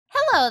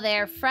Hello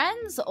there,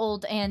 friends,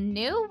 old and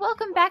new.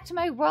 Welcome back to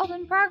my World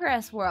in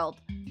Progress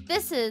world.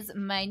 This is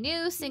my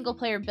new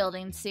single-player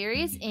building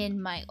series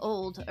in my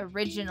old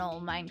original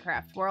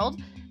Minecraft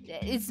world.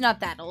 It's not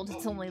that old,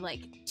 it's only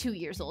like 2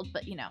 years old,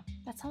 but you know,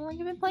 that's how long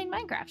I've been playing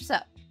Minecraft. So,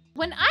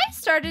 when I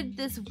started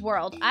this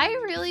world, I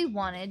really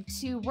wanted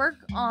to work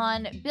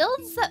on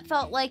builds that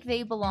felt like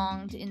they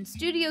belonged in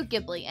Studio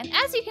Ghibli. And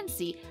as you can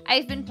see,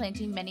 I've been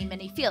planting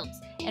many fields.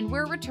 And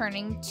we're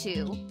returning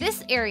to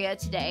this area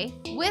today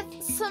with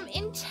some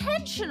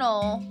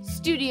intentional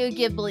Studio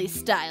Ghibli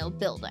style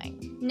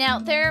building. Now,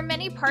 there are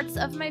many parts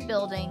of my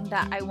building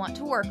that I want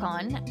to work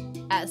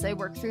on as I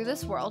work through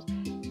this world.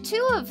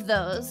 2 of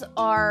those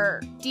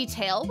are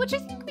detail, which I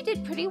think we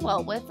did pretty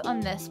well with on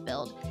this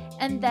build,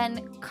 and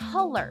then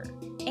color.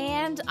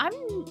 And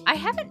I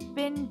haven't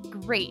been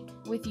great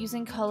with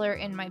using color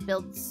in my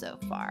builds so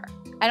far.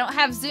 I don't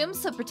have zoom,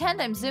 so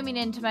pretend I'm zooming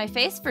into my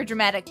face for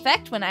dramatic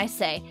effect when I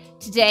say,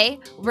 today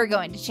we're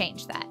going to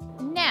change that.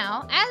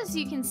 Now, as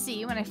you can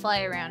see when I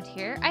fly around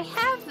here, I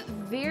have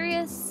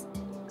various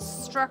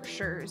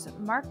structures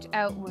marked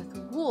out with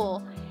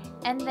wool,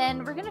 and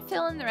then we're gonna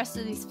fill in the rest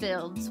of these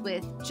fields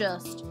with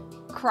just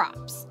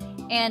crops.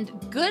 And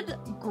good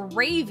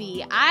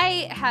gravy,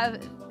 I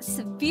have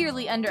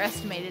severely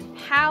underestimated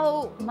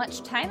how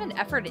much time and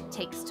effort it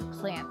takes to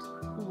plant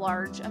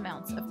large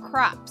amounts of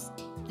crops.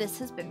 This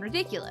has been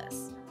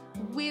ridiculous.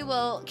 We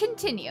will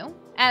continue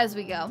as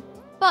we go,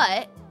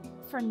 but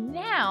for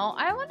now,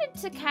 I wanted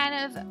to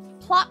kind of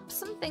plop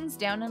some things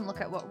down and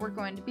look at what we're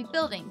going to be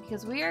building,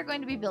 because we are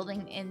going to be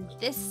building in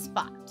this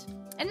spot.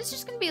 And it's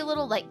just going to be a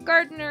little like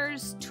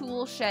gardener's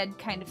tool shed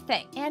kind of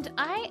thing. And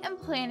I am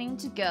planning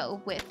to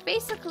go with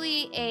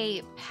basically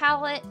a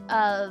palette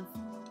of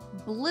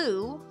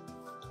blue,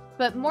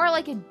 but more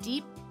like a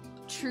deep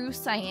true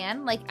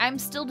cyan. Like, I'm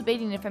still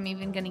debating if I'm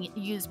even going to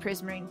use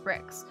prismarine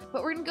bricks,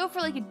 but we're going to go for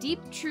like a deep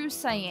true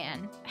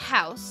cyan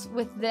house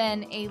with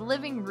then a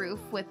living roof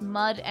with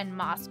mud and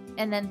moss,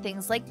 and then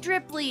things like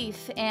drip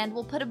leaf, and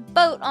we'll put a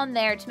boat on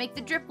there to make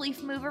the drip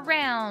leaf move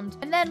around,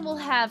 and then we'll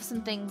have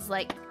some things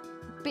like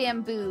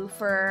bamboo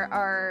for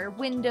our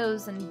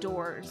windows and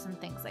doors and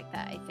things like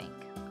that, I think.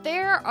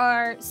 There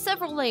are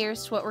several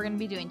layers to what we're going to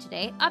be doing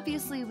today.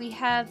 Obviously, we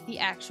have the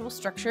actual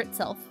structure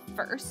itself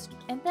first,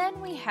 and then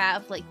we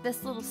have like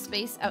this little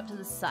space out to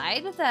the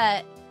side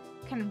that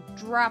kind of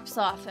drops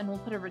off, and we'll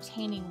put a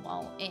retaining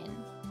wall in.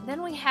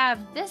 Then we have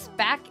this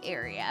back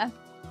area,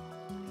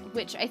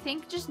 which I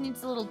think just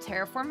needs a little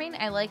terraforming.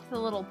 I like the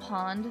little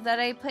pond that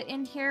I put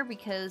in here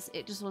because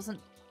it just wasn't,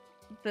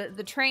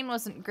 the terrain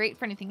wasn't great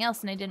for anything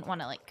else, and I didn't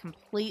want to like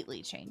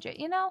completely change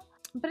it, you know?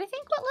 But I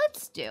think what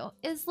let's do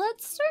is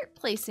let's start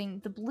placing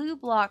the blue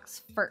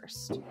blocks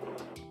first.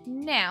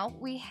 Now,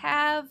 we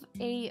have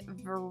a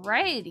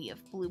variety of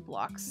blue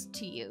blocks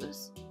to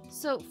use.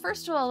 So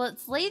first of all,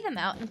 let's lay them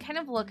out and kind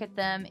of look at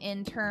them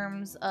in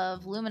terms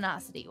of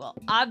luminosity. Well,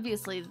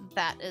 obviously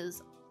that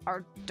is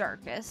our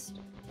darkest.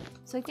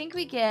 So I think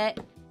we get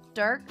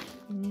dark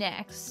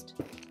next.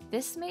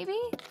 This maybe?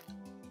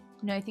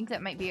 No, I think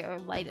that might be our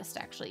lightest,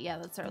 actually. Yeah,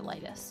 that's our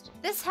lightest.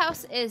 This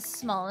house is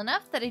small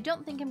enough that I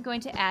don't think I'm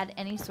going to add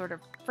any sort of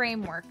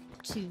framework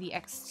to the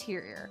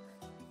exterior.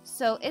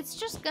 So it's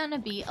just gonna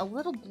be a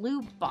little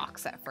blue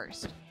box at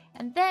first.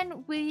 And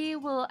then we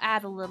will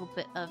add a little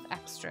bit of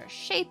extra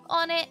shape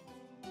on it.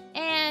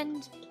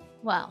 And,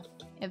 well,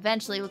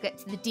 eventually we'll get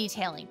to the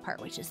detailing part,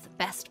 which is the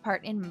best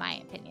part in my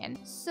opinion.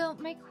 So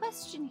my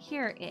question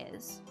here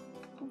is,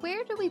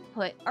 where do we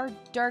put our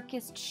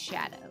darkest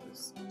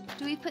shadows?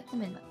 Do we put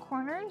them in the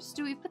corners?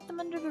 Do we put them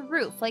under the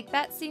roof? Like,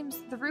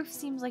 the roof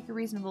seems like a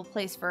reasonable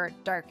place for our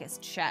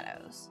darkest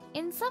shadows.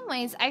 In some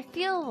ways, I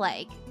feel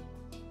like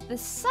the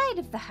side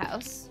of the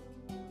house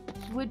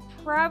would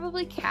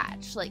probably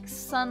catch, like,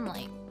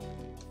 sunlight.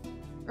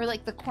 Or,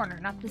 like, the corner,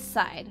 not the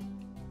side,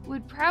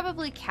 would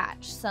probably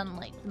catch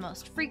sunlight the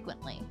most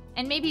frequently.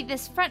 And maybe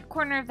this front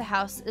corner of the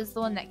house is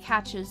the one that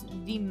catches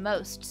the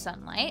most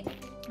sunlight.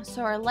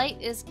 So our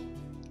light is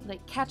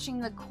like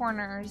catching the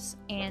corners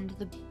and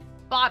the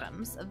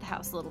bottoms of the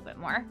house a little bit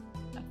more,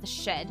 of the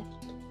shed.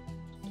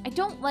 I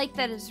don't like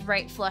that it's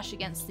right flush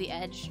against the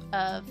edge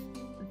of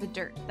the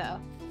dirt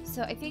though.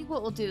 So I think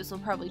what we'll do is we'll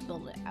probably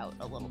build it out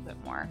a little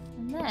bit more.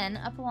 And then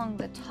up along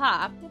the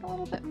top, get a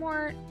little bit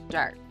more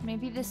dark.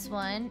 Maybe this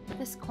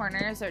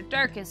corner is our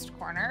darkest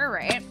corner,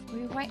 right?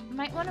 We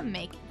might want to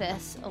make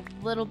this a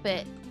little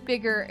bit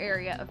bigger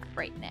area of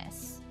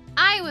brightness.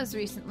 I was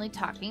recently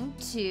talking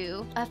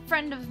to a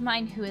friend of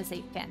mine who is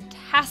a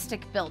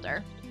fantastic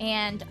builder,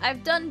 and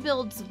I've done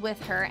builds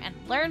with her and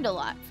learned a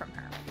lot from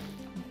her.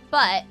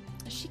 But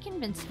she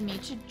convinced me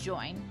to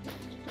join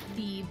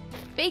the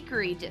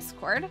bakery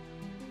Discord,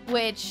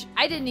 which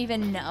I didn't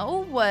even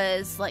know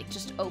was like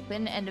just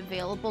open and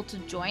available to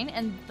join,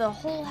 and the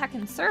whole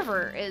heckin'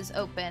 server is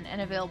open and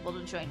available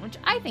to join, which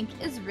I think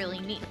is really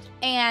neat.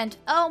 And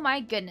oh my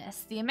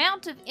goodness, the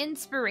amount of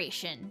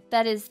inspiration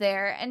that is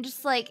there, and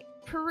just like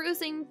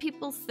perusing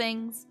people's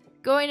things,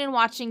 going and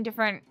watching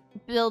different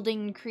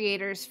building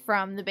creators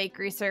from the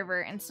bakery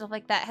server and stuff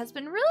like that has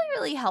been really,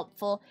 really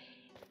helpful.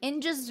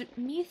 in just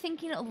me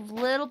thinking a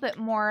little bit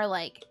more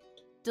like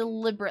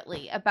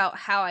deliberately about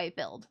how I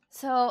build.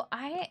 So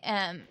I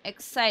am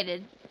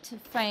excited to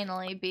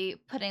finally be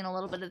putting a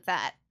little bit of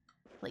that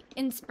like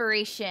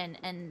inspiration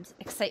and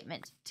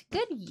excitement to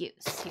good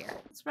use here.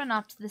 Let's run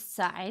off to the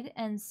side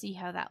and see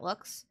how that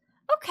looks.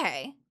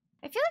 Okay.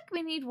 I feel like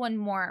we need one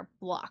more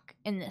block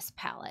in this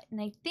palette, and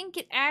I think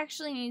it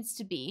actually needs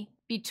to be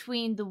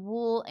between the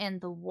wool and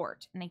the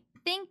wart. And I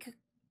think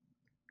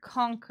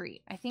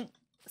concrete, I think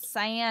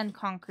cyan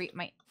concrete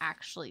might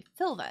actually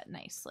fill that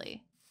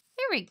nicely.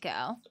 There we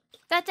go.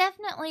 That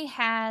definitely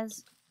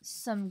has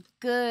some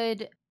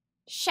good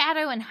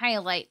shadow and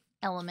highlight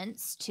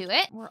elements to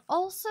it. We're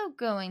also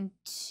going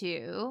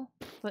to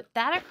put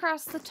that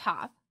across the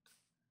top.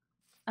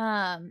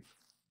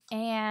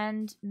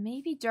 And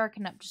maybe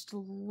darken up just a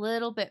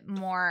little bit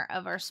more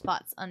of our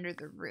spots under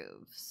the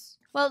roofs.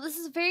 Well, this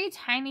is a very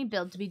tiny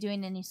build to be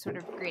doing any sort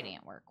of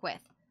gradient work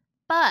with,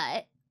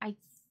 but I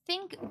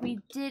think we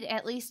did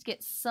at least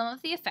get some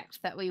of the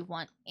effect that we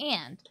want,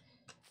 and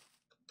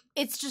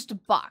it's just a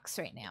box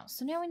right now,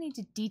 so now we need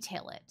to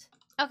detail it.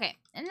 Okay,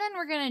 and then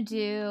we're gonna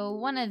do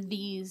one of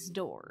these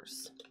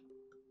doors.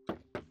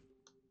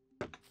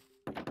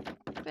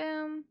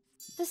 Boom.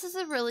 This is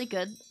a really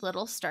good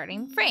little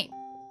starting frame.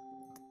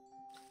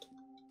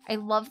 I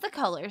love the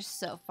colors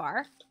so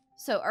far.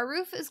 So our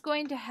roof is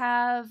going to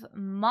have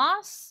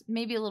moss,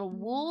 maybe a little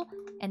wool,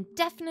 and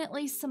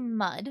definitely some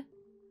mud.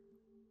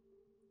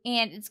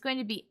 And it's going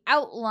to be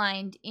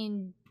outlined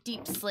in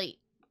deep slate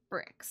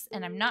bricks.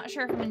 And I'm not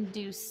sure if I'm going to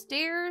do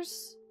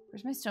stairs.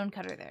 Where's my stone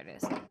cutter? There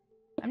it is.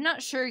 I'm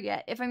not sure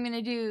yet if I'm going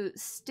to do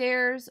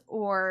stairs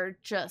or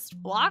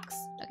just blocks.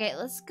 Okay,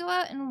 let's go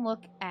out and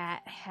look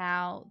at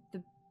how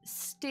the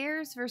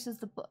stairs versus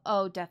the...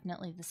 Oh,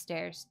 definitely the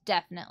stairs.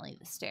 Definitely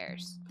the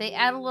stairs. They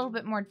add a little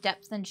bit more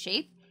depth and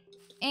shape.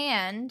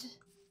 And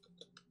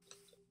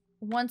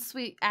once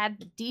we add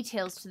the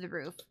details to the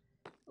roof,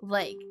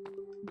 like,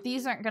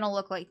 these aren't going to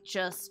look like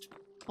just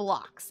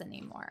blocks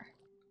anymore.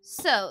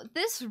 So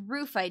this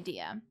roof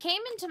idea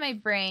came into my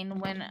brain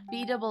when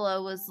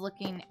BOO was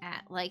looking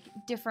at like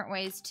different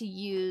ways to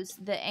use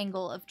the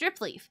angle of drip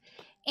leaf.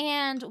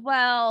 And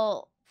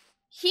while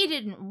he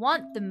didn't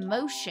want the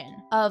motion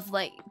of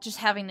like just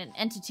having an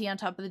entity on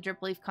top of the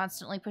drip leaf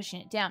constantly pushing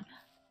it down,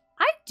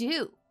 I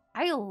do.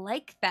 I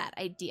like that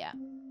idea.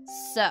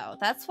 So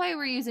that's why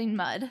we're using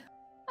mud.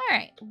 All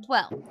right,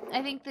 well,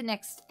 I think the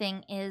next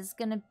thing is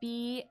gonna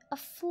be a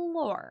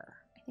floor.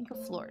 I think a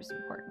floor is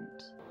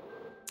important.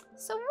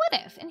 So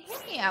what if, and hear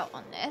me out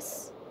on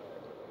this,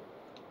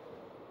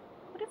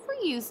 what if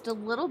we used a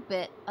little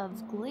bit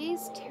of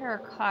glazed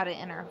terracotta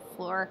in our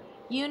floor?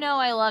 You know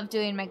I love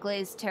doing my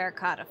glazed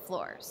terracotta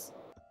floors.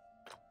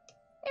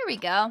 There we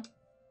go.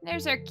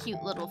 There's our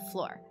cute little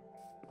floor.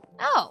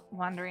 Oh,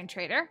 wandering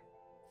trader.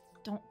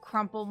 Don't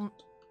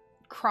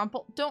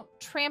don't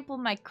trample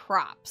my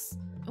crops.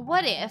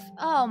 What if,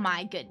 oh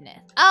my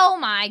goodness.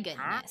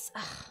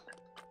 Ugh,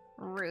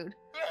 rude.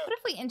 What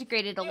if we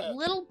integrated a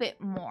little bit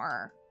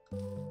more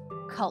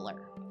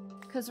color?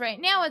 Because right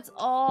now it's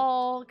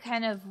all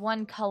kind of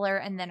one color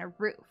and then a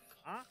roof.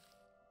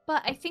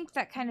 But I think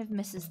that kind of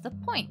misses the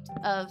point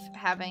of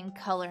having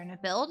color in a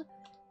build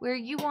where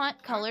you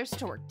want colors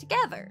to work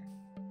together.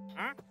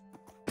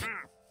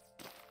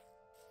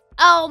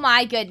 Oh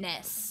my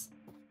goodness.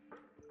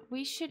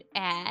 We should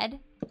add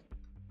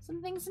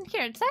some things in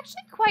here. It's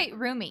actually quite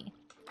roomy.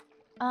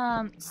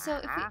 So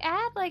if we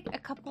add like a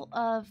couple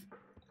of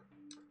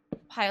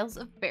piles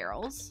of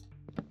barrels,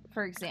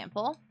 for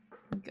example,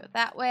 go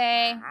that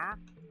way.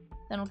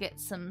 Then we'll get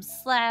some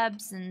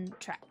slabs and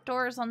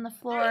trapdoors on the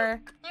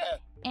floor.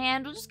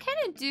 And we'll just kind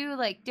of do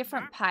like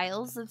different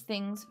piles of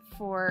things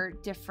for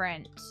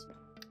different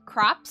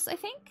crops, I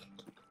think.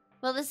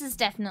 Well, this is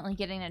definitely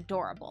getting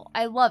adorable.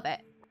 I love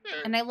it.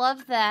 And I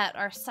love that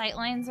our sight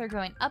lines are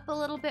going up a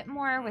little bit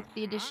more with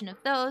the addition of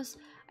those.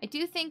 I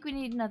do think we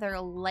need another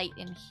light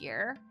in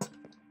here.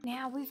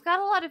 Now, we've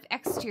got a lot of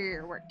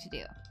exterior work to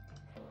do.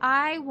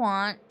 I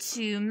want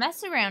to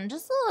mess around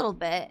just a little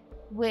bit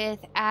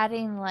with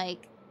adding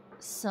like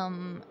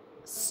some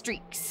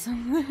streaks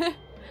to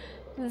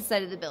the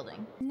side of the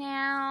building.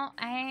 Now,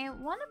 I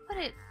want to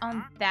put it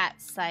on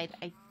that side,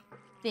 I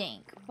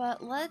think,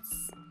 but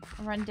let's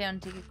run down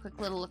and take a quick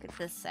little look at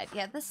this side.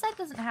 Yeah, this side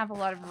doesn't have a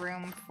lot of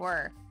room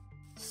for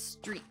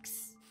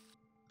streaks.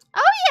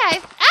 Oh yeah!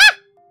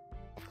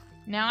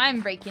 Now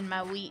I'm breaking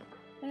my wheat.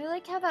 But I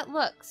like how that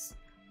looks.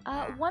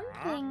 One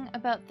thing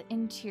about the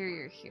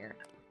interior here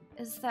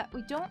is that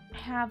we don't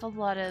have a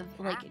lot of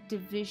like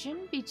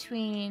division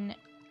between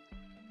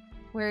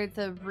where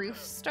the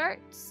roof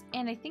starts,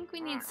 and I think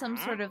we need some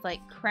sort of like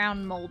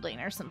crown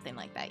molding or something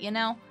like that, you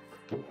know?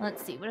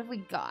 Let's see, what have we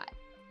got?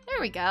 There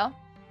we go.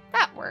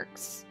 That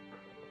works.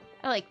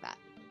 I like that.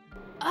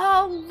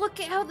 Oh, look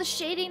at how the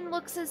shading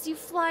looks as you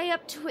fly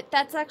up to it.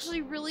 That's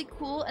actually really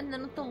cool. And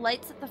then with the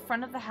lights at the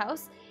front of the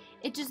house,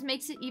 it just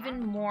makes it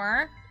even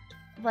more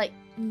like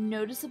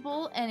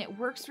noticeable, and it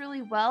works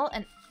really well.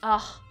 And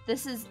oh,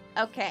 this is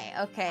okay.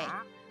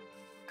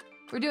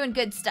 We're doing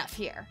good stuff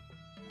here.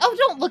 Oh,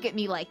 don't look at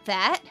me like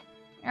that.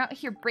 You're out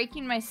here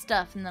breaking my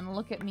stuff and then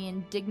look at me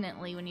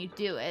indignantly when you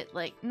do it.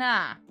 Like,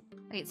 nah.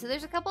 Okay, so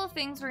there's a couple of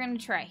things we're going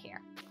to try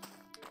here.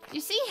 You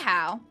see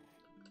how,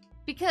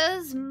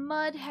 because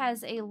mud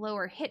has a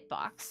lower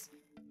hitbox,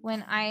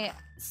 when I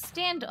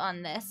stand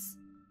on this,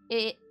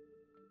 it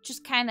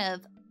just kind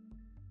of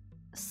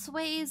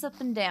sways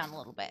up and down a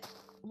little bit.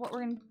 What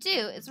we're going to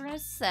do is we're going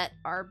to set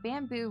our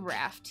bamboo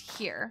raft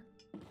here.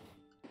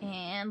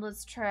 And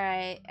let's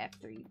try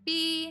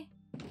F3B,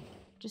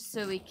 just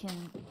so we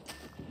can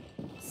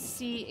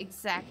see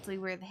exactly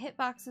where the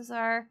hitboxes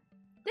are.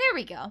 There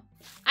we go.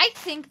 I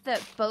think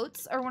that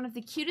boats are one of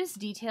the cutest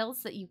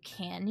details that you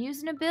can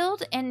use in a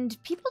build, and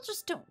people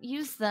just don't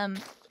use them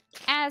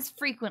as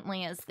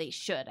frequently as they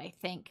should, I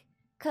think.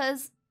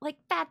 Because, like,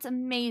 that's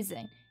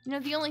amazing. You know,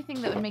 the only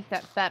thing that would make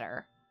that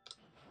better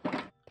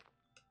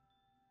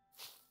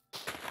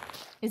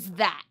is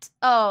that.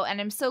 Oh, and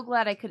I'm so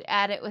glad I could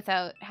add it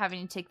without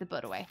having to take the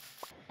boat away.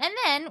 And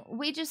then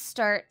we just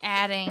start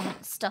adding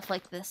stuff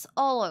like this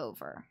all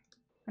over.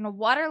 I'm going to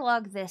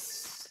waterlog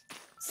this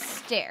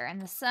stair,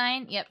 and the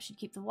sign, yep, should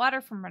keep the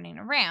water from running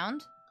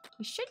around.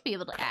 We should be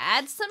able to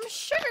add some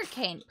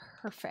sugarcane.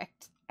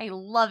 Perfect. I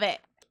love it.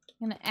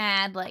 I'm going to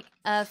add like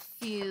a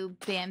few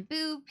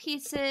bamboo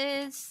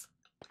pieces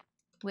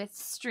with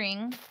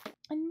string.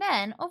 And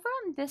then over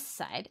on this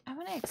side, I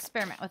want to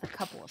experiment with a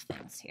couple of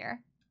things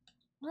here.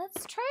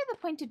 Let's try the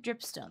pointed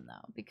dripstone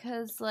though,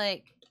 because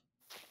like,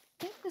 I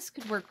think this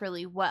could work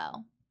really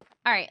well.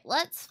 All right,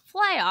 let's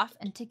fly off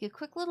and take a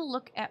quick little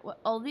look at what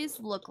all these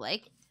look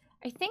like.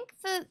 I think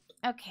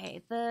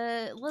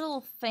the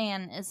little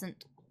fan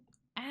isn't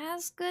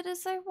as good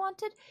as I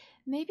wanted.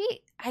 Maybe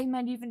I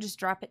might even just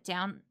drop it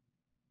down.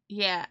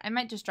 Yeah, I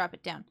might just drop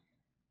it down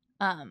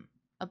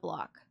a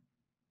block.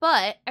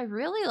 But I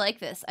really like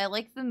this. I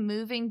like the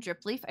moving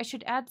drip leaf. I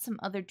should add some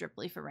other drip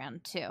leaf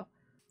around too.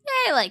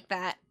 Yeah, I like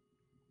that.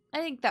 I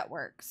think that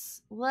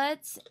works.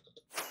 Let's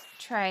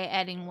try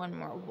adding one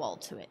more wall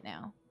to it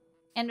now.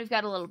 And we've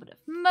got a little bit of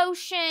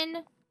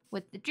motion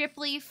with the drip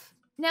leaf.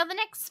 Now the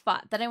next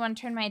spot that I want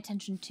to turn my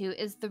attention to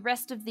is the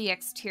rest of the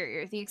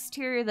exterior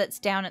that's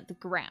down at the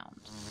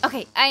ground.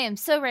 Okay, I am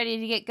so ready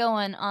to get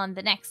going on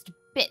the next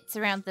bits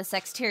around this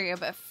exterior,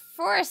 but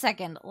for a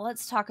second,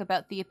 let's talk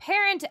about the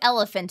apparent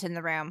elephant in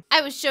the room.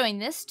 I was showing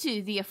this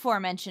to the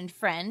aforementioned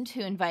friend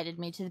who invited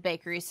me to the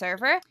bakery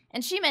server,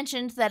 and she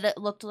mentioned that it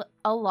looked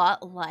a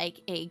lot like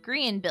a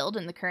Grian build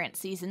in the current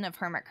season of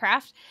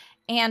Hermitcraft,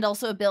 and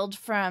also a build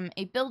from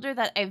a builder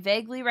that I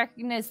vaguely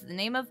recognize the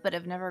name of, but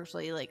have never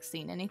actually like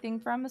seen anything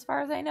from as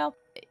far as I know.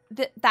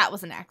 That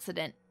was an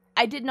accident.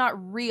 I did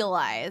not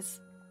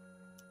realize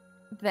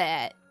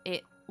that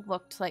it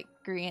looked like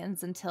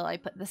Grians until I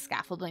put the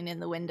scaffolding in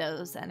the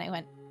windows and I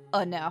went,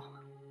 oh no.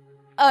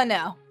 Oh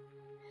no.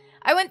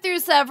 I went through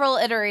several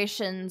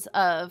iterations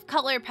of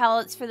color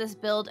palettes for this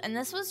build, and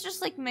this was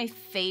just like my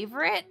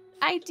favorite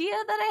idea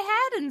that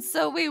I had, and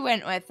so we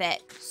went with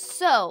it.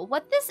 So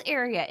what this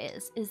area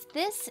is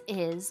this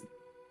is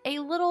a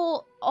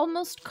little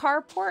almost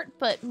carport,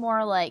 but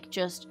more like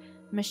just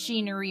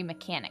machinery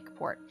mechanic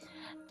port.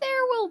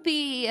 There will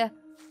be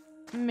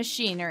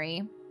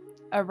machinery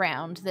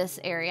around this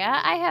area.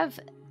 I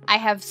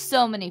have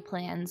so many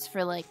plans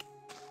for like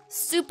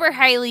super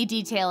highly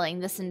detailing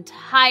this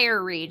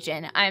entire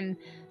region. I'm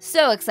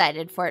so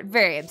excited for it,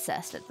 very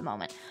obsessed at the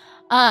moment.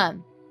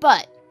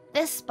 But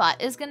this spot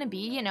is going to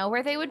be, you know,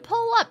 where they would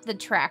pull up the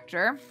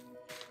tractor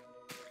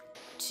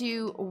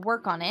to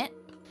work on it.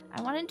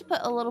 I wanted to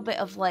put a little bit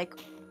of, like,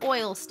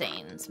 oil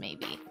stains,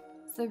 maybe.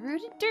 Is the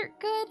rooted dirt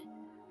good?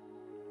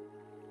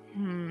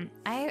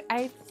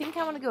 I think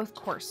I want to go with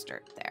coarse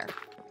dirt there.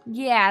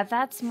 Yeah,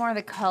 that's more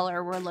the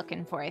color we're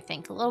looking for, I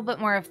think. A little bit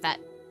more of that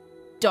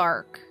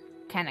dark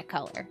kind of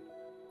color.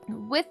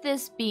 With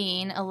this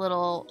being a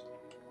little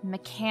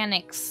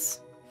mechanics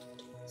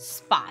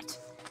spot,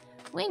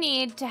 we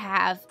need to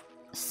have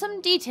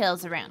some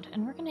details around,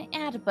 and we're going to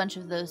add a bunch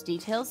of those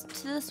details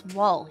to this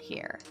wall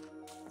here.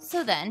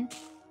 So then,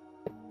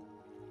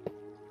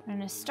 we're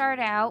going to start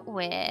out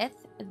with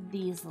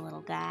these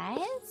little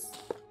guys.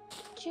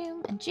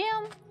 Zoom and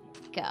zoom.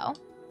 Go.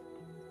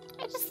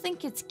 I just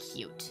think it's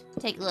cute.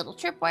 Take a little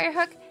tripwire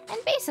hook, and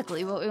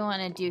basically what we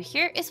want to do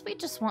here is we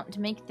just want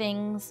to make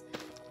things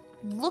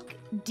look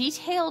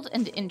detailed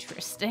and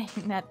interesting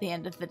at the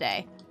end of the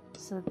day.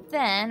 So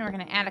then we're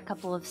going to add a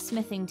couple of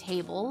smithing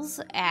tables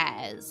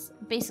as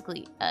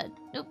basically a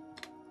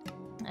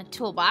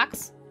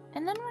toolbox.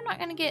 And then we're not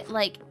going to get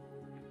like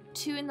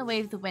too in the way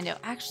of the window.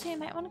 Actually, I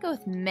might want to go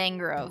with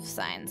mangrove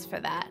signs for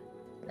that.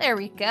 There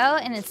we go.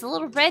 And it's a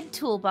little red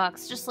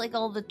toolbox, just like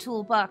all the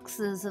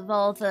toolboxes of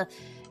all the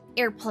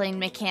airplane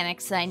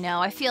mechanics I know.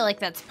 I feel like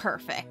that's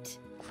perfect.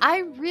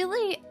 I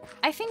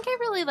think I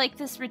really like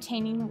this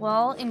retaining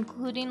wall,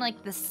 including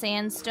like the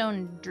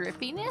sandstone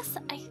drippiness.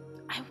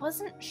 I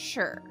wasn't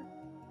sure.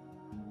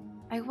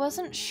 I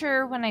wasn't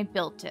sure when I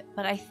built it,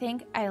 but I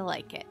think I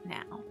like it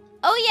now.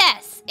 Oh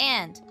yes,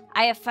 and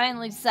I have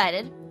finally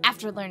decided,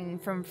 after learning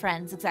from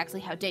friends exactly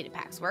how data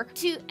packs work,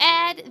 to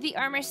add the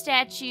armor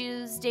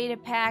statues, data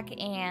pack,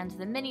 and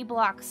the mini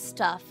block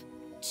stuff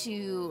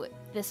to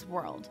this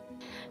world.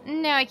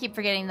 Now I keep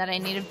forgetting that I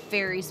need a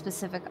very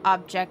specific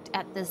object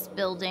at this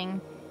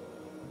building.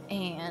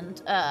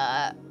 And,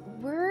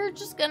 we're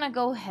just gonna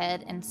go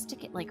ahead and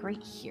stick it, like,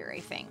 right here, I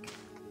think.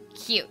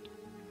 Cute.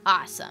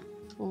 Awesome.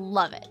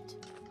 Love it.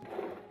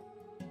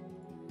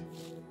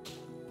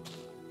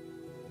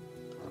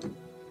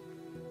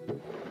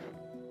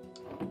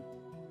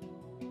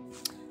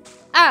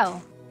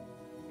 Oh.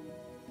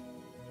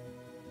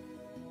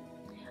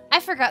 I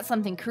forgot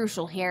something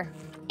crucial here.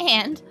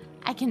 And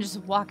I can just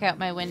walk out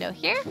my window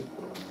here.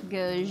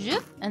 Go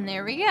zip, and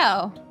there we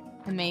go.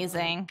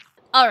 Amazing.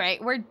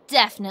 Alright, we're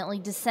definitely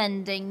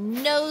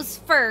descending nose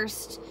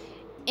first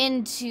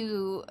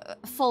into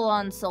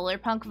full-on solar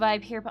punk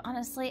vibe here, but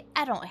honestly,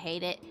 I don't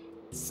hate it.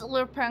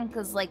 Solar punk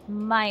is like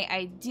my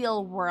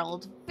ideal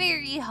world.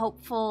 Very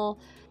hopeful,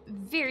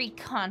 very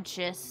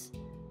conscious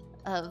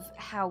of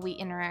how we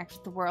interact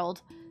with the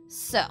world.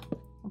 So,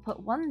 we'll put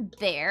one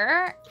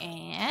there,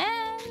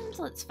 and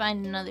let's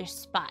find another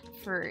spot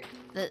for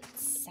the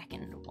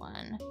second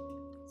one.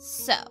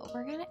 So,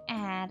 we're gonna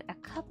add a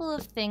couple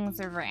of things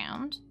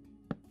around.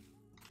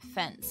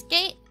 Fence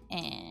gate,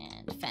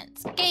 and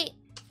fence gate,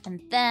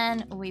 and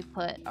then we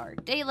put our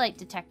daylight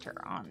detector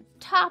on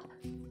top.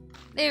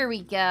 There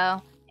we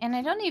go. And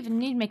I don't even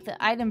need to make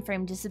the item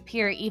frame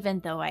disappear,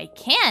 even though I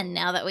can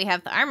now that we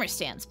have the armor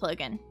stands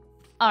plug-in.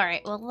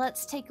 Alright, well,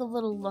 let's take a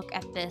little look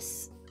at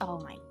this. Oh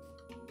my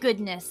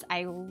goodness,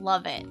 I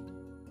love it.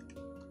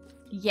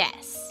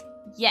 Yes.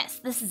 Yes,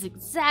 this is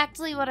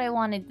exactly what I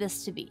wanted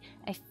this to be.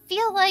 I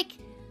feel like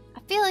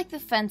the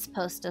fence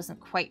post doesn't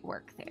quite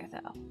work there,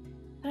 though.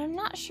 But I'm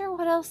not sure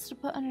what else to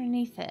put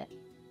underneath it.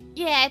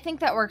 Yeah, I think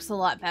that works a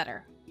lot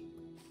better.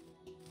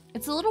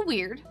 It's a little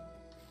weird.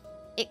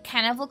 It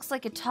kind of looks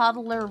like a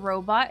toddler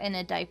robot in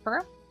a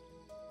diaper.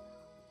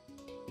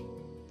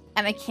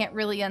 And I can't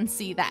really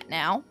unsee that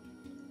now.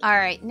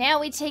 Alright, now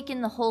we take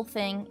in the whole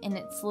thing in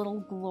its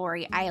little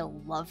glory. I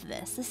love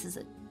this. This is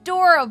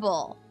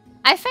adorable.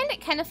 I find it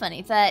kind of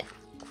funny that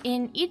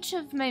in each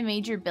of my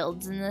major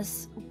builds in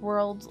this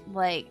world,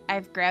 like,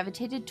 I've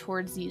gravitated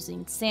towards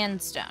using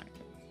sandstone.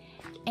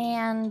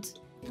 And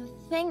the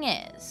thing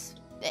is,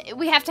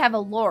 we have to have a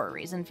lore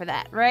reason for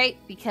that, right?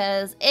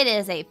 Because it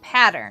is a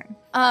pattern.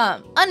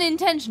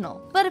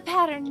 Unintentional, but a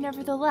pattern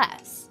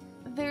nevertheless.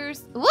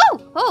 There's,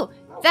 whoa,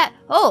 that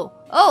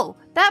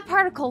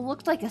particle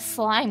looked like a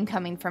slime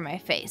coming from my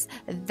face.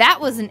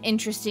 That was an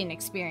interesting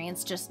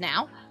experience just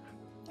now.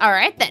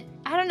 Alright then,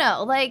 I don't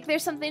know, like,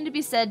 there's something to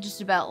be said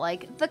just about,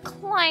 like, the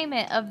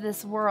climate of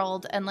this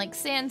world, and, like,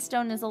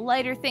 sandstone is a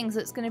lighter thing, so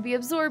it's going to be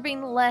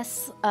absorbing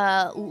less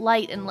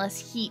light and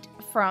less heat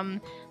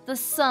from the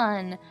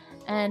sun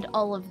and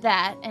all of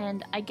that,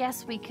 and I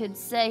guess we could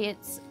say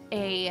it's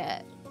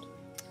a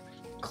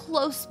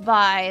close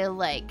by,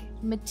 like,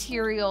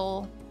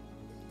 material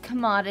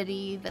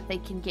commodity that they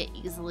can get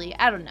easily.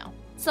 I don't know,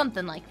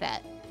 something like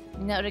that.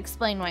 And that would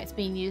explain why it's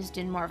being used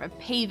in more of a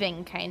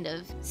paving kind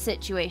of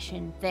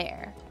situation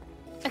there.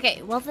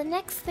 Okay, well, the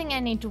next thing I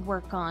need to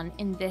work on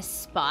in this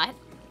spot...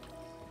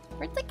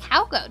 Where'd the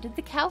cow go? Did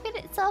the cow get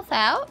itself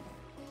out?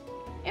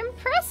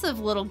 Impressive,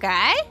 little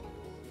guy.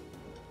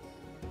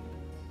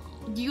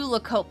 You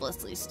look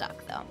hopelessly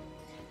stuck, though.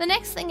 The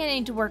next thing I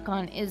need to work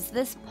on is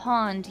this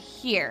pond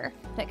here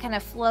that kind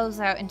of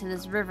flows out into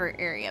this river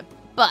area.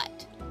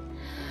 But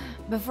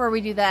before we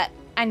do that,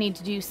 I need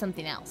to do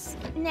something else.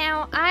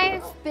 Now,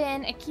 I've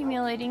been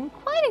accumulating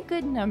quite a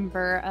good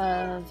number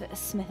of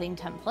smithing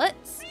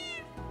templates.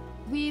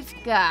 We've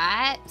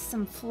got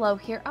some flow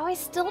here. Oh, I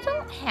still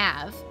don't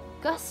have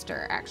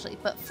guster, actually,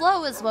 but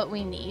flow is what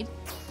we need.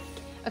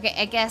 Okay,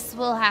 I guess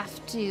we'll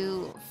have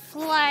to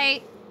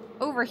fly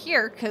over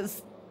here,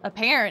 because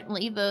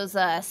apparently those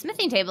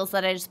smithing tables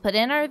that I just put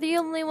in are the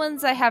only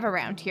ones I have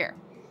around here.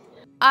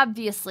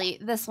 Obviously,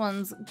 this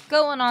one's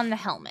going on the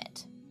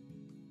helmet.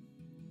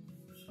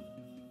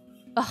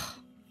 Ugh.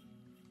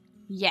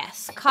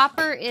 Yes,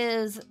 copper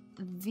is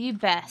the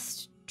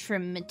best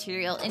trim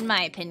material, in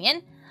my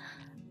opinion.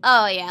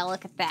 Oh yeah,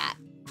 look at that.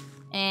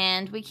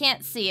 And we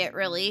can't see it,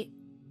 really,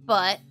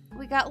 but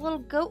we got little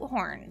goat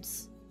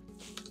horns.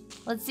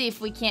 Let's see if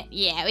we can't...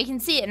 Yeah, we can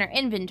see it in our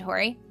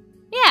inventory.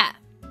 Yeah.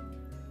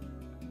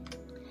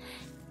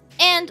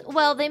 And,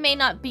 well, they may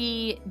not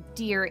be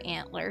deer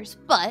antlers,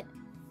 but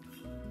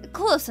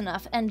close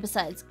enough. And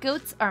besides,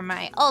 goats are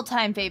my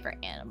all-time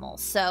favorite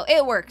animals, so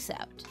it works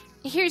out.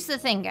 Here's the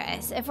thing,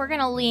 guys. If we're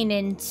gonna lean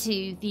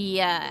into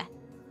the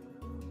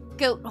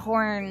goat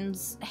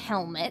horns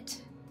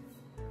helmet,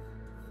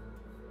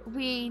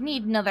 we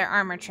need another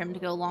armor trim to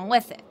go along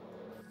with it.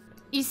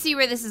 You see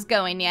where this is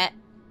going yet?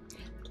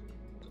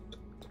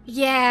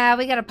 Yeah,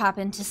 we gotta pop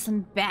into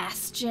some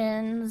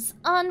bastions,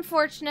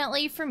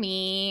 unfortunately for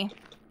me.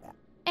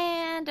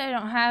 And I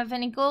don't have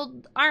any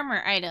gold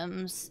armor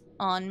items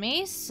on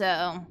me,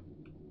 so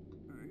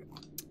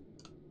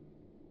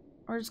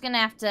we're just gonna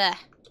have to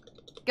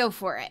go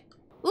for it.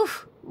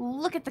 Oof,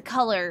 look at the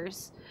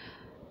colors.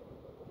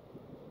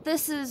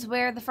 This is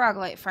where the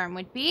Froglight Farm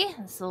would be.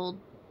 This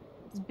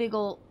big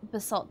old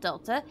basalt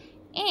delta.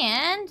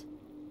 And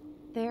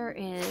there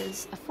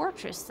is a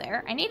fortress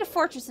there. I need a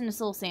fortress in the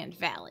Soul Sand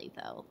Valley,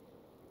 though.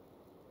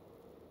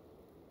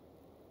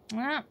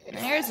 Well,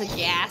 there's a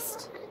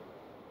ghast.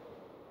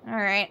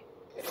 Alright.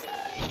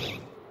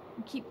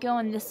 Keep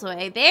going this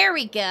way. There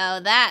we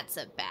go. That's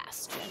a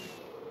bastion.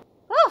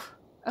 Whew!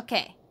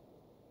 Okay.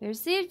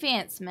 There's the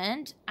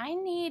advancement. I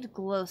need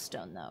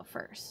glowstone, though,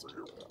 first.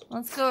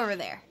 Let's go over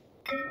there.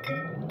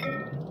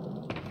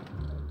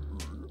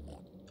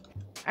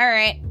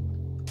 Alright.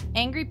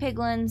 Angry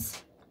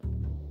piglins.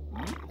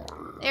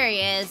 There he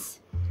is.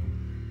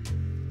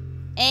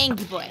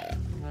 Angry boy.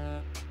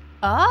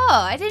 Oh,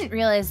 I didn't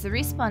realize the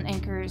respawn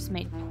anchors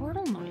made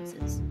portal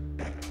noises.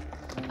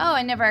 Oh,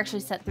 I never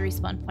actually set the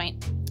respawn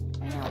point.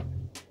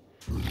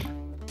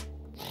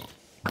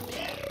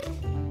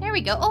 There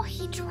we go. Oh,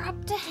 he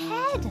dropped a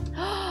head.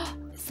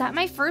 Is that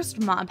my first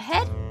mob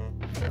head?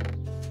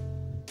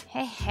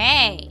 Hey,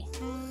 hey.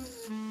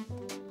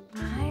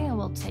 I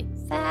will take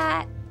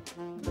that,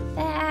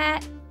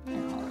 that,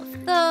 and all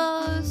of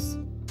those.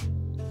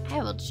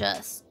 I will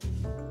just...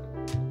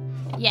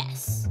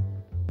 Yes.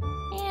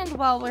 And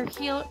while we're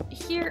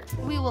here,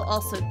 we will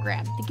also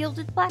grab the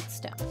Gilded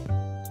Blackstone.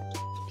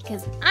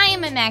 Because I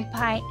am a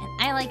magpie,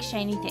 and I like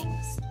shiny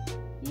things.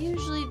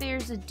 Usually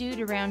there's a dude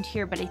around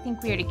here, but I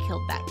think we already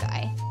killed that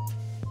guy.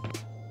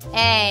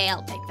 Hey,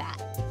 I'll take that.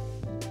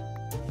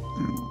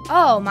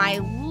 Oh my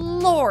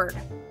lord.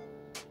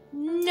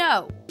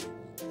 No.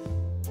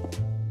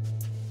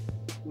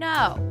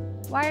 No.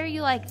 Why are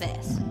you like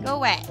this? Go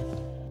away.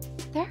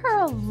 There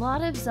are a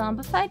lot of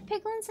zombified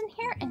piglins in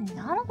here and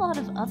not a lot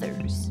of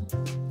others.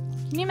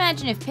 Can you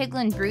imagine if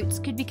piglin brutes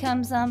could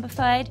become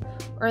zombified?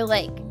 Or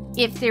like,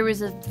 if there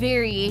was a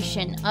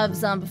variation of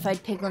zombified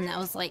piglin that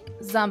was like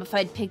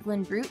zombified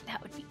piglin brute,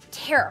 that would be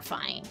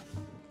terrifying.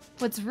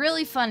 What's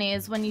really funny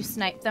is when you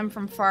snipe them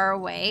from far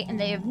away and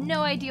they have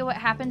no idea what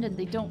happened and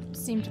they don't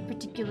seem to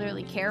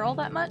particularly care all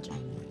that much.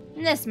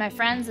 And this, my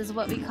friends, is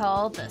what we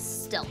call the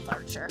stealth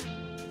archer.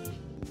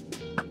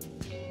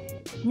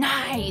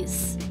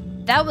 Nice!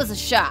 That was a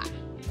shot.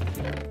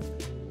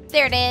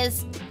 There it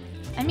is.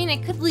 I mean, I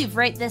could leave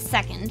right this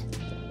second,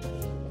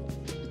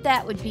 but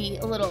that would be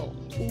a little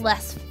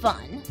less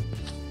fun.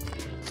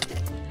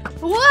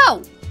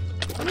 Whoa!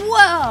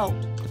 Whoa!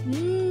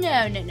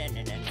 No, no, no,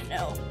 no, no, no,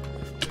 no.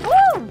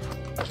 Woo!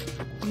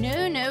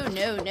 No, no,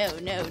 no, no,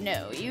 no,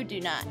 no. You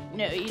do not.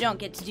 No, you don't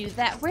get to do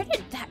that. Where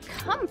did that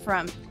come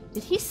from?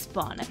 Did he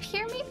spawn up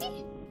here,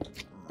 maybe?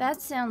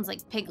 That sounds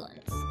like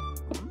piglins.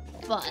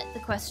 But the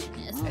question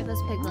is, are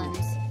those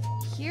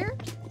piglins here?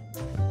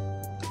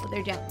 Oh,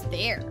 they're down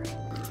there.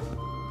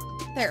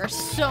 There are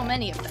so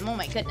many of them. Oh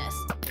my goodness.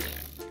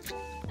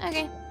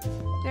 Okay.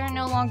 There are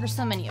no longer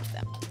so many of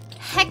them.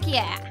 Heck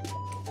yeah!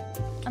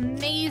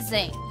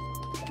 Amazing.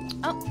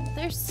 Oh,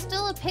 there's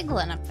still a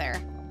piglin up there.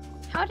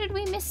 How did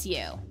we miss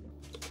you?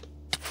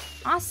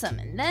 Awesome.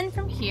 And then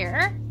from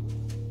here,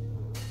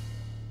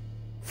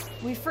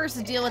 we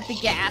first deal with the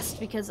ghast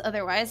because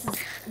otherwise this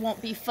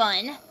won't be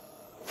fun.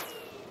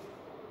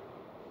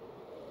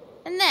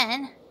 And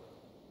then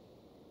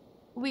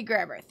we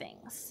grab our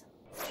things.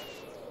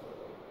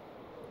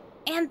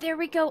 And there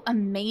we go.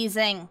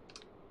 Amazing.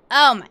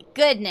 Oh my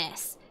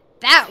goodness.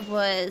 That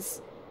was,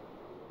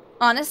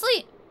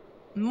 honestly,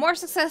 more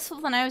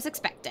successful than I was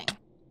expecting.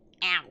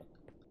 Ow.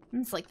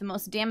 It's like the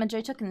most damage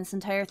I took in this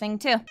entire thing,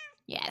 too.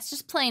 Yeah, it's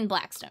just plain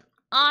Blackstone.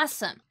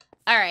 Awesome.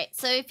 Alright,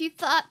 so if you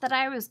thought that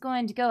I was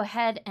going to go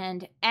ahead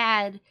and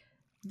add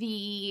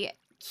the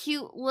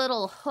cute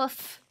little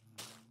hoof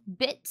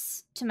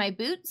bits to my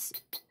boots,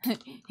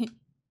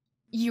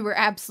 you were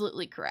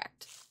absolutely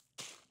correct.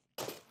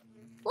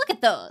 Look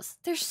at those.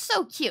 They're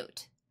so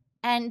cute.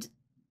 And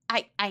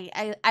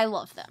I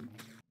love them.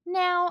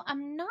 Now,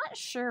 I'm not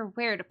sure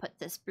where to put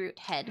this brute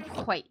head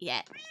quite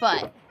yet,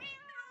 but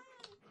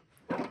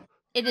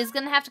it is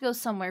going to have to go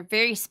somewhere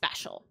very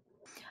special.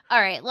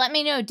 Alright, let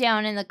me know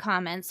down in the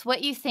comments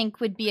what you think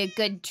would be a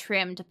good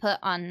trim to put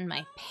on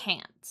my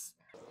pants.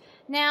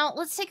 Now,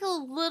 let's take a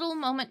little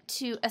moment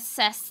to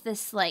assess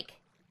this, like,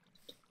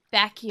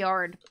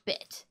 backyard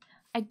bit.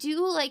 I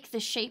do like the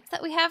shape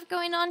that we have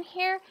going on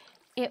here.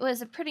 It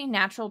was a pretty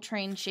natural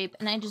terrain shape,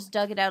 and I just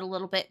dug it out a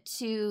little bit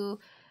to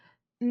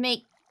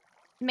make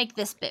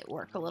this bit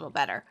work a little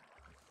better.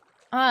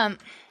 I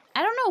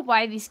don't know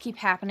why these keep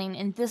happening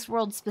in this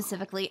world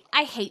specifically.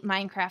 I hate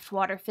Minecraft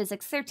water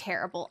physics. They're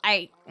terrible.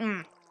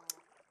 Don't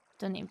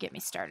even get me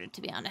started,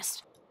 to be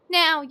honest.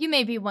 Now, you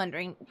may be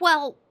wondering,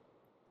 well,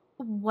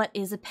 what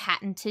is a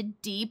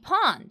patented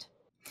D-pond?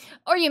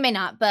 Or you may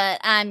not,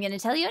 but I'm going to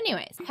tell you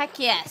anyways. Heck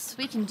yes,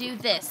 we can do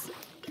this.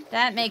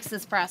 That makes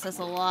this process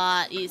a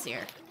lot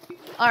easier.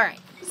 Alright,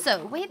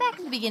 so way back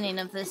at the beginning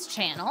of this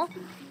channel,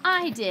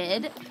 I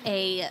did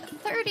a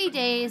 30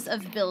 days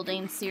of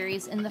building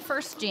series in the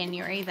first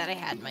January that I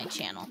had my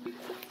channel.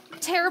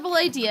 terrible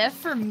idea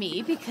for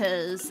me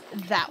because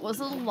that was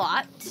a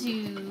lot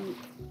to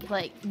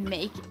like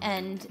make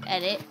and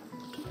edit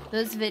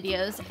those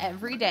videos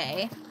every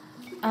day.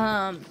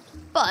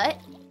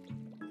 But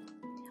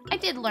I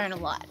did learn a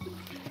lot.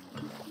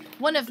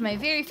 One of my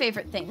very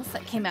favorite things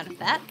that came out of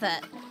that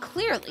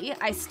clearly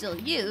I still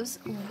use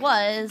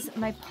was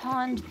my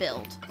pond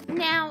build.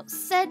 Now,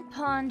 said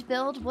pond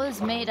build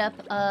was made up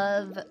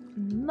of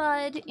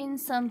mud in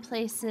some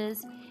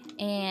places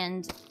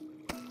and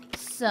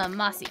some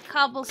mossy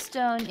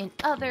cobblestone in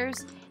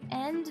others,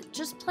 and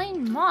just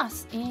plain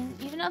moss in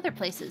even other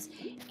places.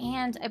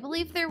 And I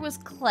believe there was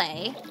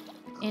clay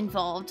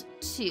involved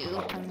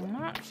too. I'm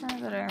not sure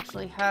that I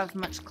actually have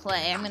much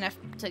clay. I'm gonna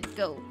have to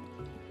go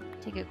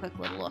take a quick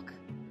little look.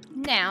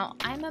 Now,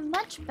 I'm a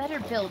much better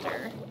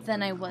builder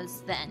than I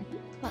was then,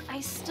 but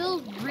I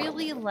still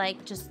really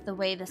like just the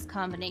way this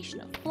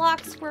combination of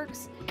blocks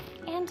works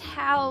and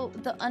how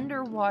the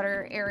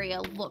underwater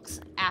area looks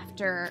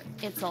after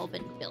it's all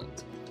been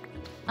built.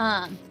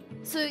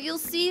 So you'll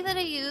see that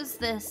I use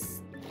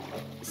this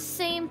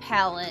same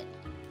palette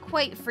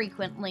quite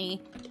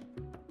frequently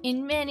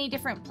in many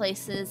different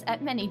places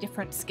at many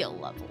different skill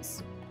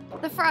levels.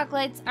 The frog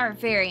lights are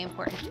very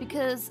important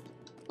because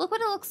look what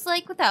it looks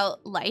like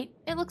without light.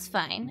 It looks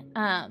fine.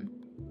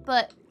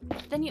 But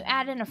then you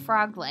add in a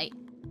frog light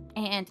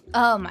and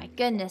oh my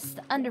goodness,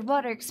 the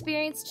underwater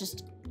experience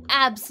just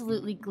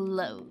absolutely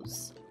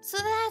glows. So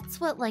that's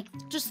what like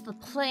just the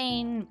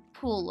plain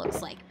pool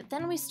looks like. But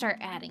then we start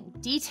adding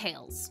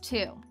details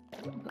too.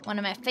 One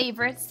of my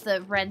favorites,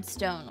 the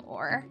redstone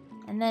ore.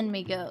 And then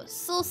we go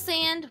soul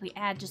sand. We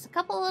add just a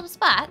couple little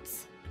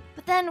spots.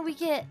 But then we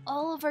get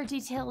all of our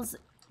details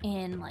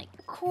in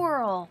like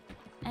coral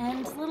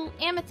and little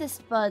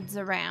amethyst buds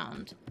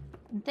around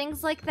and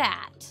things like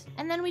that.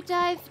 And then we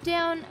dive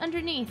down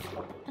underneath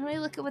and we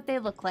look at what they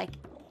look like,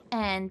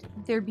 and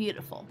they're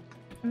beautiful.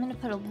 I'm gonna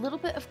put a little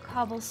bit of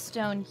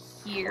cobblestone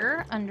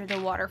here under the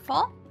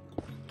waterfall,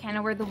 kind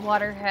of where the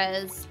water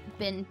has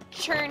been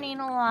churning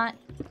a lot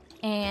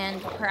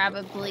and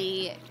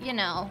probably, you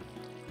know,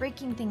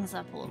 breaking things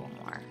up a little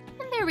more.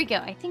 And there we go.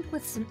 I think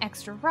with some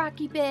extra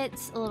rocky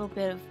bits, a little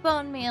bit of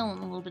bone meal, and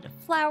a little bit of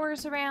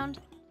flowers around,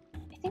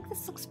 I think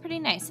this looks pretty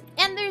nice.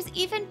 And there's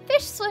even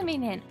fish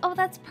swimming in. Oh,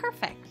 that's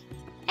perfect.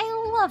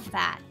 I love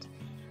that.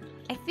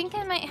 I think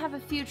I might have a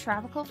few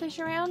tropical fish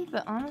around,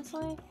 but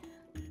honestly,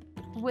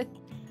 with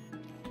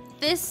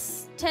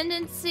this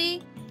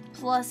tendency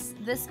plus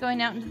this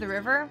going out into the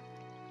river,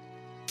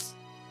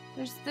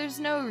 there's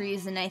no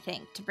reason, I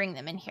think, to bring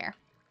them in here.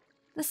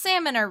 The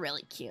salmon are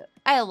really cute.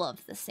 I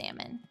love the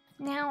salmon.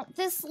 Now,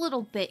 this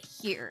little bit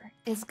here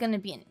is going to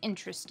be an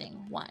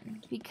interesting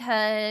one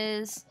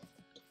because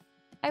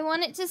I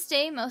want it to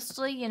stay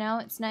mostly, you know,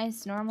 it's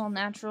nice, normal,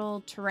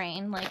 natural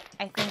terrain. Like,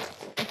 I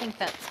think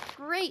that's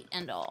great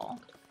and all.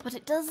 But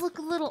it does look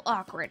a little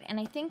awkward, and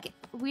I think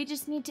we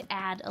just need to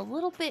add a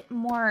little bit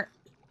more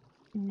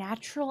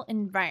natural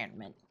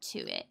environment to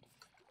it.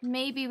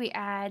 Maybe we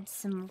add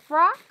some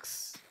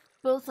rocks,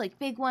 both like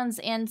big ones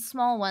and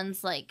small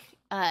ones like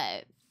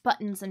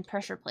buttons and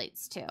pressure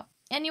plates too.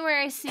 Anywhere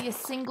I see a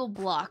single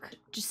block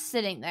just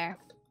sitting there,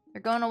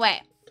 they're going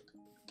away.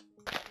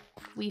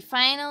 We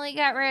finally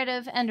got rid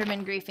of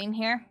Enderman griefing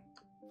here.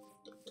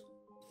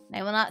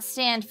 I will not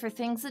stand for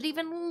things that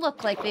even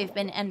look like they've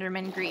been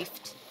Enderman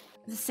griefed.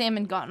 The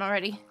salmon gone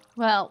already.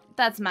 Well,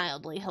 that's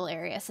mildly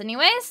hilarious.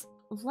 Anyways,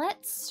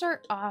 let's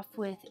start off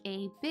with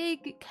a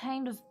big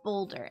kind of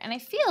boulder. And I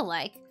feel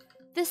like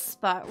this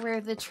spot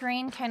where the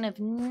terrain kind of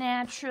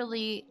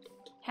naturally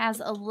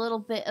has a little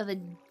bit of a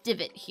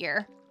divot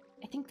here,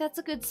 I think that's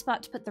a good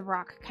spot to put the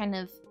rock kind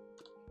of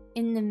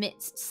in the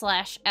midst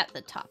slash at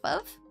the top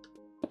of.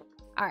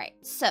 Alright,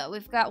 so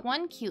we've got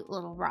one cute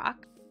little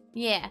rock.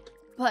 Yeah,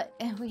 but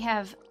we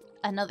have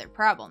another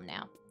problem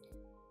now.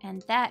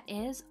 And that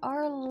is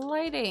our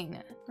lighting.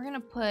 We're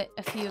gonna put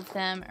a few of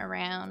them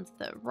around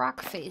the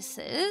rock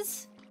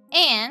faces.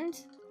 And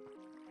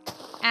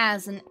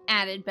as an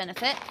added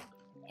benefit,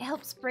 it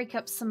helps break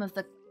up some of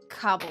the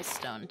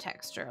cobblestone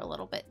texture a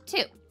little bit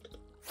too.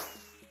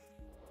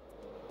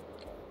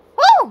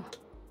 Woo!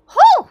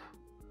 Woo!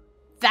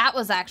 That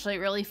was actually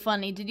really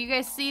funny. Did you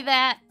guys see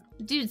that?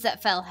 Dudes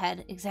that fell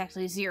had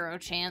exactly 0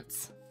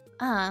 chance.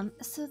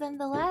 So then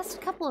the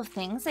last couple of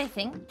things, I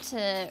think,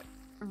 to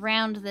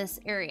round this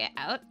area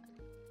out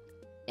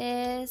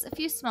is a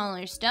few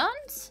smaller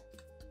stones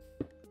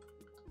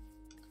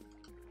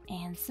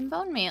and some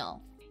bone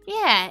meal.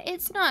 Yeah,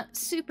 it's not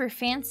super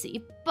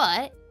fancy,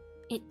 but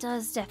it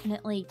does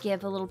definitely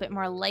give a little bit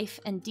more life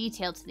and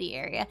detail to the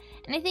area.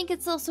 And I think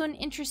it's also an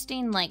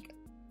interesting, like,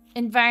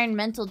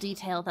 environmental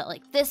detail that,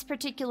 like, this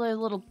particular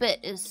little bit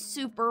is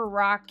super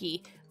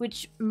rocky,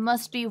 which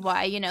must be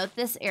why, you know,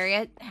 this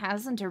area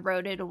hasn't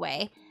eroded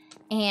away.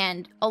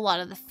 And a lot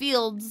of the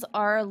fields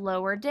are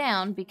lower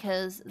down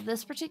because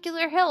this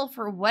particular hill,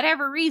 for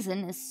whatever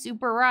reason, is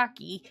super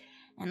rocky.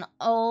 And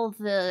all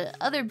the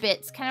other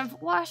bits kind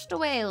of washed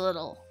away a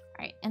little. All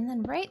right, and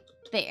then right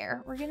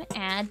there, we're going to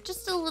add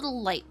just a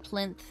little light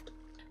plinth.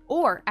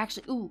 Or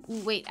actually,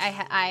 wait,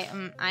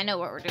 I know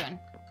what we're doing.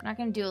 I'm not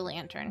gonna do a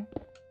lantern.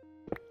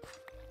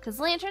 Because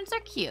lanterns are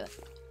cute,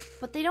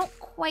 but they don't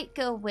quite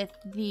go with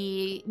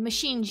the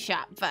machine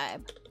shop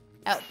vibe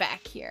out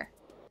back here.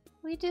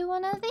 We do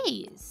one of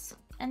these.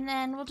 And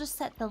then we'll just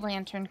set the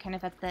lantern kind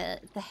of at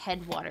the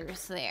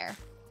headwaters there.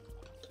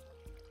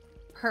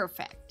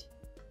 Perfect.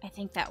 I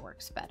think that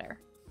works better.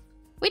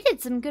 We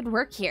did some good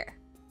work here.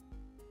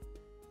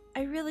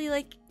 I really,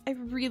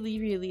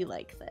 really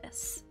like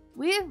this.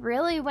 We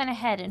really went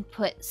ahead and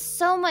put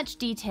so much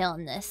detail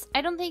in this.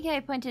 I don't think I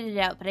pointed it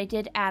out, but I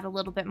did add a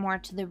little bit more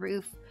to the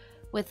roof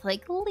with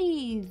like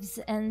leaves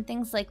and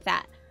things like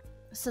that,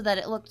 so that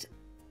it looked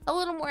a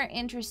little more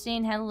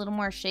interesting, had a little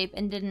more shape,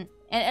 and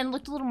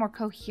looked a little more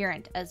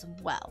coherent as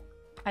well.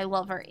 I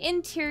love our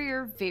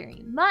interior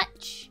very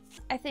much.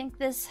 I think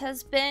this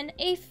has been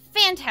a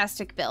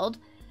fantastic build,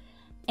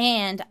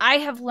 and I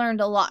have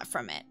learned a lot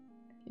from it.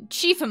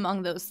 Chief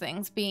among those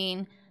things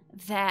being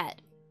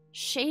that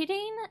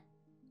shading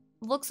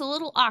looks a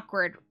little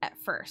awkward at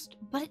first,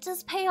 but it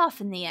does pay off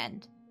in the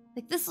end.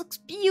 Like, this looks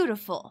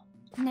beautiful.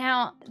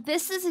 Now,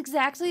 this is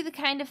exactly the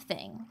kind of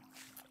thing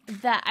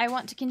that I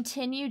want to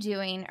continue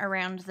doing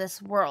around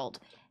this world.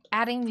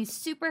 Adding these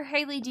super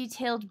highly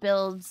detailed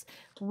builds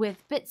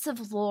with bits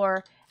of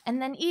lore, and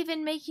then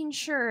even making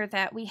sure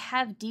that we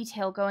have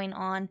detail going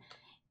on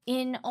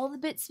in all the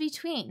bits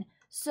between.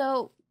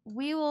 So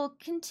we will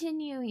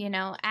continue, you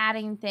know,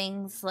 adding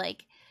things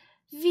like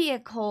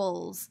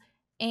vehicles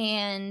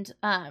and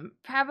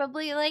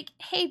probably like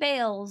hay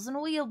bales and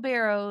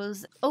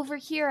wheelbarrows. Over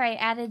here I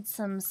added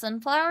some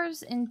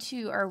sunflowers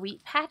into our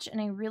wheat patch,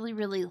 and I really,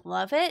 really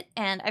love it.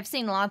 And I've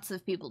seen lots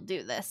of people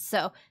do this,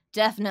 so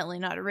definitely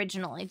not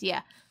original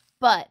idea.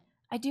 But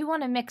I do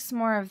want to mix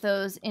more of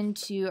those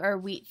into our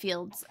wheat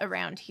fields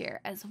around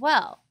here as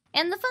well.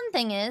 And the fun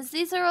thing is,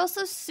 these are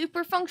also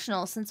super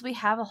functional since we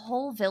have a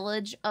whole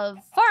village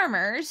of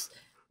farmers,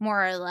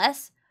 more or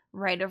less,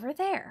 right over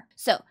there.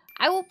 So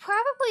I will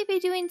probably be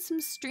doing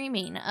some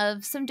streaming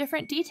of some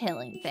different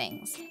detailing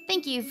things.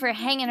 Thank you for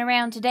hanging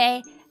around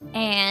today,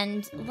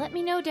 and let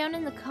me know down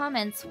in the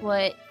comments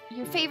what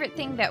your favorite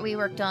thing that we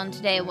worked on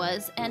today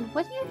was, and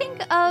what do you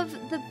think of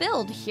the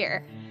build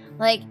here?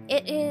 Like,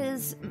 it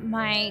is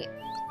my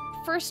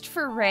first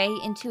foray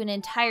into an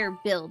entire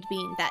build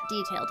being that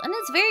detailed, and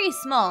it's very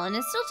small, and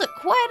it still took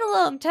quite a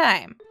long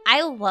time.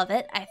 I love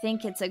it. I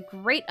think it's a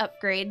great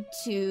upgrade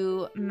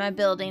to my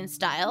building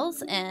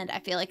styles, and I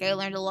feel like I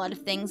learned a lot of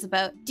things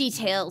about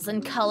details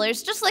and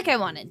colors, just like I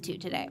wanted to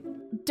today.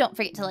 Don't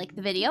forget to like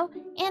the video,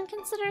 and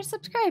consider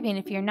subscribing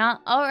if you're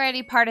not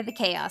already part of the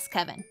Chaos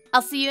Coven.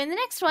 I'll see you in the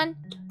next one.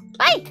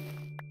 Bye!